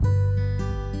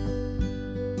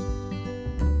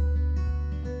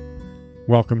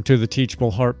Welcome to the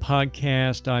Teachable Heart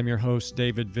Podcast. I'm your host,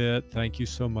 David Vitt. Thank you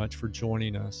so much for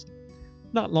joining us.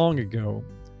 Not long ago,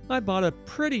 I bought a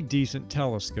pretty decent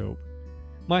telescope.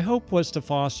 My hope was to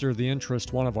foster the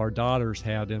interest one of our daughters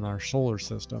had in our solar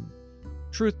system.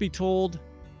 Truth be told,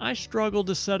 I struggled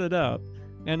to set it up,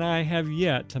 and I have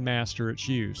yet to master its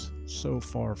use. So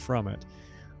far from it.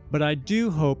 But I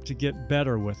do hope to get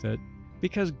better with it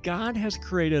because God has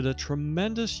created a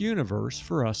tremendous universe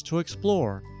for us to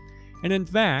explore. And in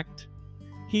fact,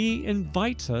 He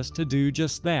invites us to do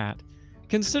just that.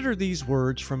 Consider these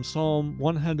words from Psalm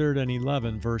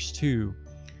 111, verse 2.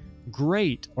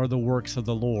 Great are the works of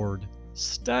the Lord,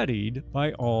 studied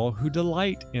by all who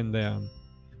delight in them.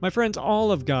 My friends,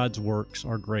 all of God's works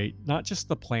are great, not just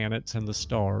the planets and the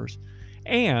stars.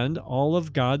 And all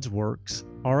of God's works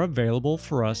are available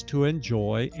for us to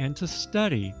enjoy and to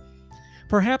study.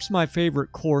 Perhaps my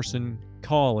favorite course in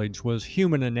college was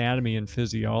Human Anatomy and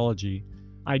Physiology.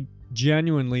 I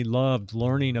genuinely loved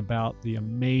learning about the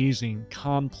amazing,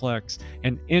 complex,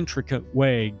 and intricate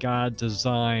way God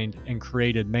designed and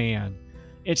created man.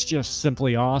 It's just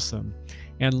simply awesome.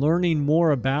 And learning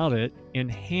more about it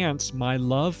enhanced my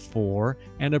love for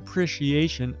and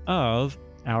appreciation of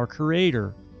our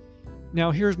Creator. Now,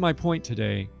 here's my point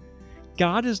today.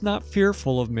 God is not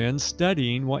fearful of men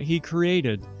studying what He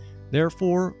created.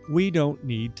 Therefore, we don't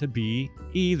need to be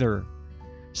either.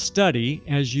 Study,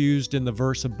 as used in the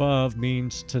verse above,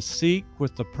 means to seek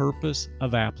with the purpose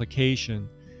of application.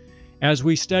 As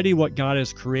we study what God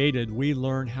has created, we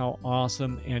learn how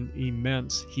awesome and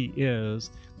immense He is,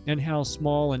 and how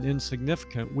small and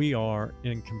insignificant we are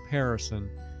in comparison.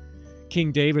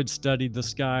 King David studied the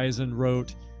skies and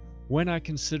wrote, "When I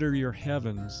consider your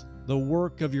heavens, the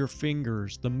work of your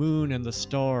fingers, the moon and the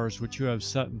stars which you have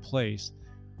set in place,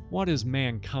 what is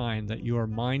mankind that you are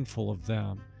mindful of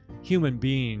them? Human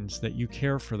beings that you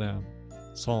care for them."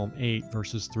 Psalm 8,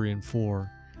 verses 3 and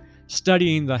 4.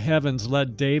 Studying the heavens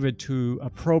led David to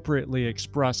appropriately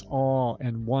express awe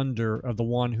and wonder of the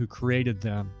one who created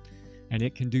them, and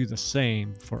it can do the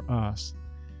same for us.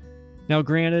 Now,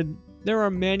 granted, there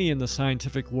are many in the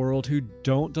scientific world who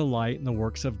don't delight in the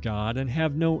works of God and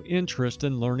have no interest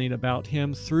in learning about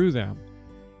Him through them.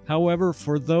 However,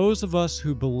 for those of us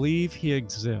who believe He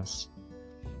exists,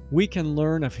 we can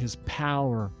learn of His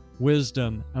power,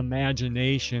 wisdom,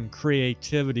 imagination,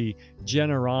 creativity,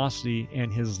 generosity,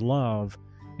 and His love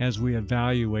as we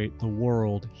evaluate the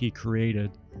world He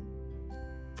created.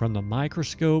 From the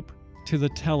microscope to the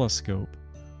telescope,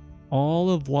 all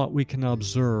of what we can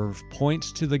observe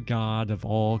points to the God of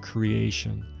all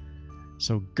creation.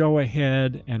 So go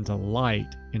ahead and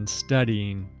delight in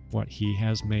studying what He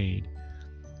has made.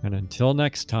 And until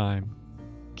next time,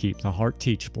 keep the heart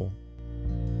teachable.